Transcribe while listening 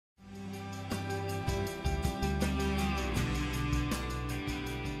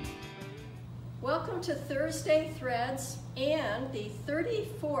Welcome to Thursday Threads and the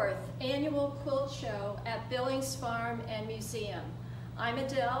 34th Annual Quilt Show at Billings Farm and Museum. I'm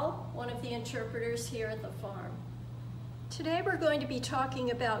Adele, one of the interpreters here at the farm. Today we're going to be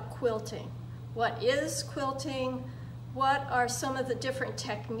talking about quilting. What is quilting? What are some of the different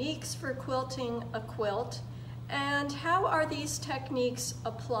techniques for quilting a quilt? And how are these techniques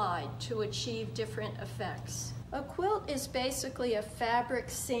applied to achieve different effects? A quilt is basically a fabric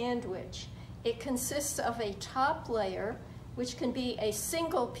sandwich. It consists of a top layer, which can be a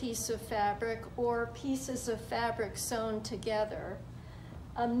single piece of fabric or pieces of fabric sewn together,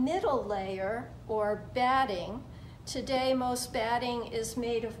 a middle layer or batting. Today most batting is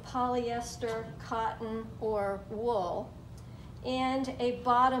made of polyester, cotton, or wool, and a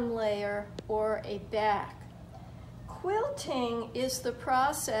bottom layer or a back. Quilting is the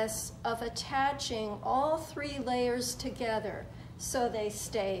process of attaching all three layers together so they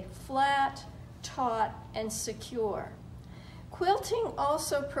stay flat, taut, and secure. Quilting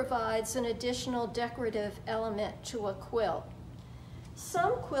also provides an additional decorative element to a quilt.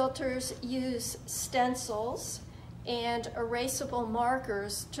 Some quilters use stencils and erasable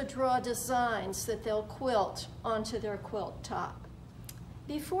markers to draw designs that they'll quilt onto their quilt top.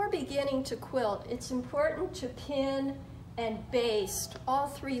 Before beginning to quilt, it's important to pin and baste all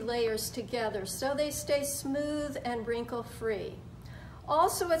three layers together so they stay smooth and wrinkle-free.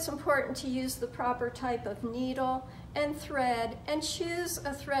 Also, it's important to use the proper type of needle and thread and choose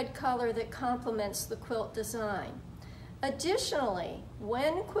a thread color that complements the quilt design. Additionally,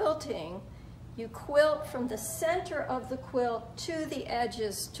 when quilting, you quilt from the center of the quilt to the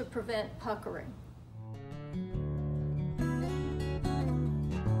edges to prevent puckering.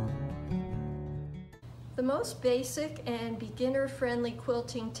 The most basic and beginner-friendly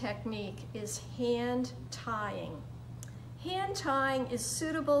quilting technique is hand tying. Hand tying is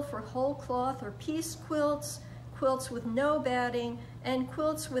suitable for whole cloth or piece quilts, quilts with no batting, and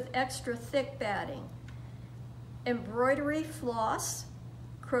quilts with extra thick batting. Embroidery floss,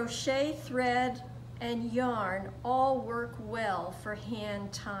 crochet thread, and yarn all work well for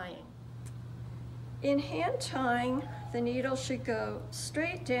hand tying. In hand tying, the needle should go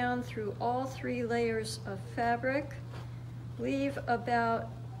straight down through all three layers of fabric, leave about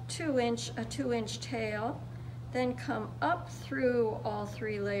a 2-inch tail, then come up through all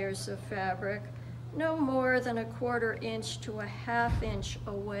three layers of fabric, no more than a 1/4 inch to a 1/2 inch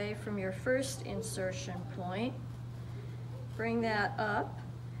away from your first insertion point. Bring that up.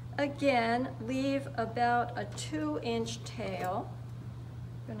 Again, leave about a 2-inch tail.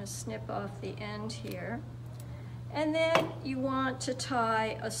 I'm going to snip off the end here. And then you want to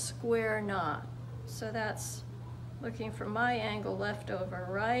tie a square knot. So that's looking from my angle left over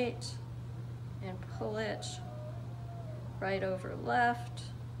right, and pull it right over left.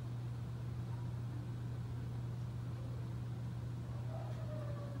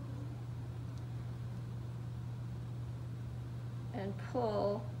 And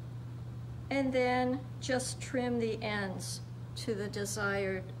pull, and then just trim the ends to the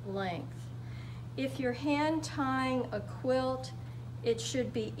desired length. If you're hand tying a quilt, it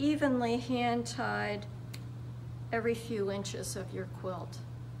should be evenly hand tied every few inches of your quilt.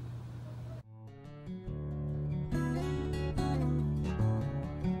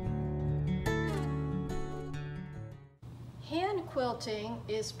 Hand quilting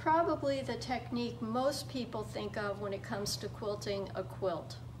is probably the technique most people think of when it comes to quilting a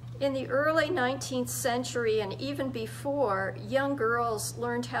quilt. In the early 19th century and even before, young girls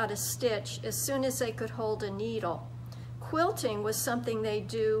learned how to stitch as soon as they could hold a needle. Quilting was something they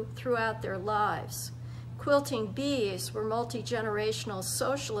do throughout their lives. Quilting bees were multi-generational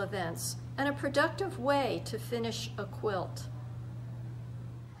social events and a productive way to finish a quilt.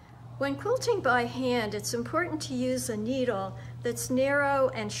 When quilting by hand, it's important to use a needle that's narrow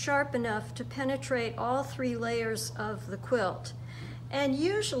and sharp enough to penetrate all three layers of the quilt. And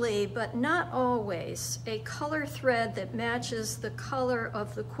usually, but not always, a color thread that matches the color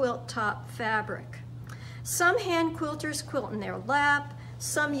of the quilt top fabric. Some hand quilters quilt in their lap,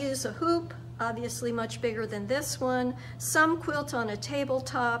 some use a hoop, obviously much bigger than this one, some quilt on a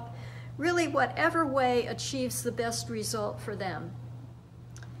tabletop, really whatever way achieves the best result for them.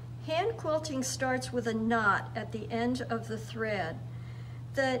 Hand quilting starts with a knot at the end of the thread.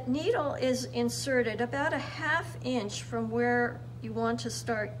 The needle is inserted about a 1/2 inch from where you want to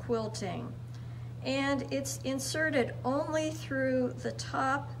start quilting, and it's inserted only through the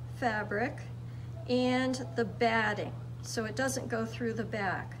top fabric and the batting, so it doesn't go through the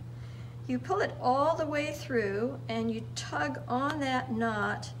back. You pull it all the way through and you tug on that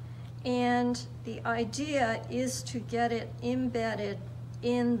knot, and the idea is to get it embedded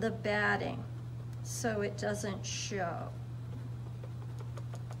in the batting. so it doesn't show.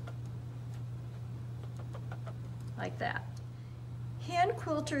 Like that. Hand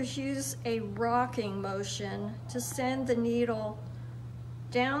quilters use a rocking motion to send the needle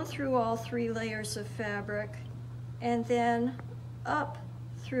down through all 3 layers of fabric and then up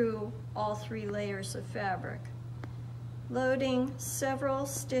through all 3 layers of fabric, loading several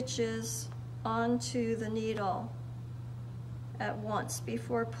stitches onto the needle at once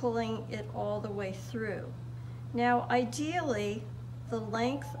before pulling it all the way through. Now, ideally, the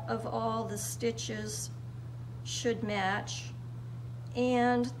length of all the stitches should match,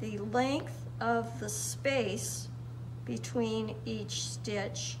 and the length of the space between each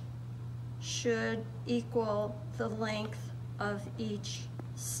stitch should equal the length of each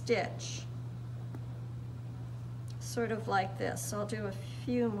stitch. Sort of like this. I'll do a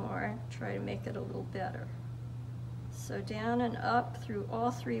few more, try to make it a little better. So down and up through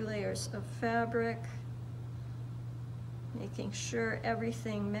all 3 layers of fabric, making sure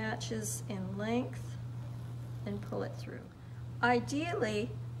everything matches in length, and pull it through.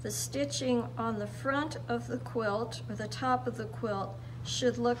 Ideally, the stitching on the front of the quilt or the top of the quilt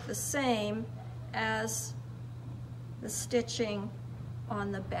should look the same as the stitching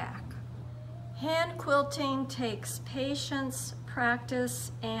on the back. Hand quilting takes patience,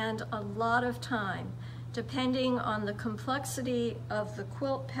 practice, and a lot of time, depending on the complexity of the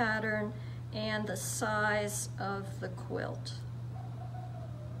quilt pattern and the size of the quilt.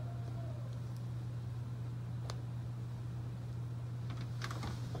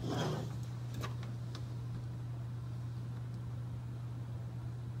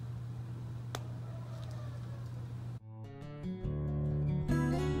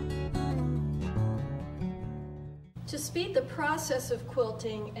 To speed the process of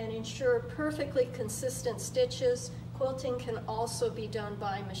quilting and ensure perfectly consistent stitches, quilting can also be done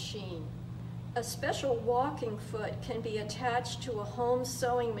by machine. A special walking foot can be attached to a home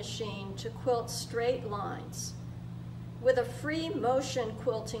sewing machine to quilt straight lines. With a free motion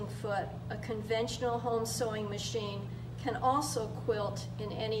quilting foot, a conventional home sewing machine can also quilt in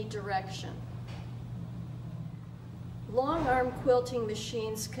any direction. Long arm quilting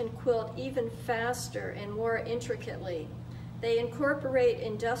machines can quilt even faster and more intricately. They incorporate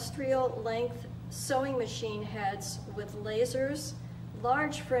industrial length sewing machine heads with lasers,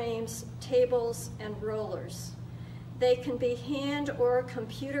 large frames, tables, and rollers. They can be hand or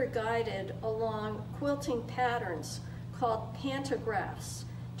computer guided along quilting patterns called pantographs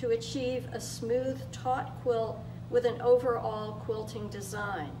to achieve a smooth taut quilt with an overall quilting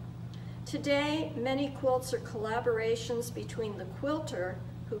design. Today, many quilts are collaborations between the quilter,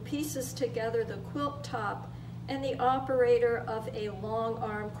 who pieces together the quilt top, and the operator of a long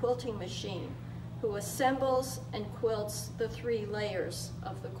arm quilting machine, who assembles and quilts the 3 layers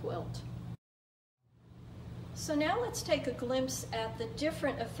of the quilt. So now let's take a glimpse at the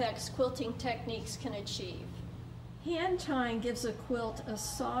different effects quilting techniques can achieve. Hand tying gives a quilt a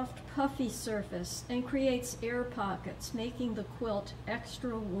soft, puffy surface and creates air pockets, making the quilt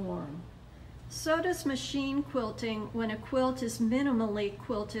extra warm. So does machine quilting when a quilt is minimally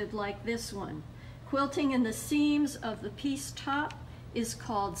quilted like this one. Quilting in the seams of the piece top is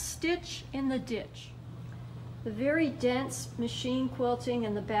called stitch in the ditch. The very dense machine quilting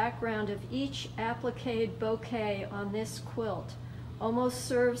in the background of each appliqued bouquet on this quilt almost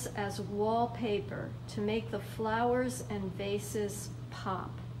serves as wallpaper to make the flowers and vases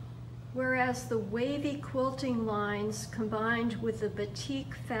pop. Whereas the wavy quilting lines combined with the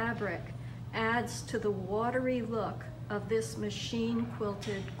batik fabric adds to the watery look of this machine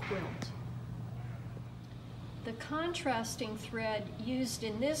quilted quilt. The contrasting thread used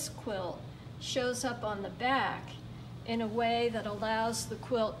in this quilt shows up on the back in a way that allows the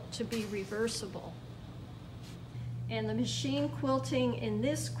quilt to be reversible. And the machine quilting in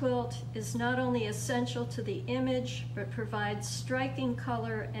this quilt is not only essential to the image, but provides striking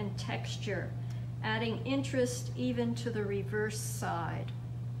color and texture, adding interest even to the reverse side.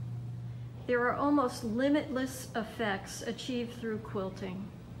 There are almost limitless effects achieved through quilting.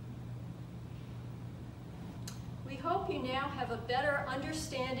 We hope you now have a better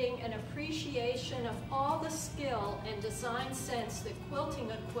understanding and appreciation of all the skill and design sense that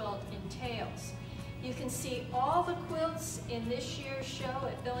quilting a quilt entails. You can see all the quilts in this year's show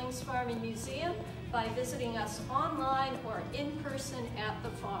at Billings Farm and Museum by visiting us online or in person at the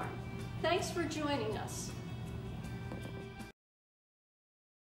farm. Thanks for joining us.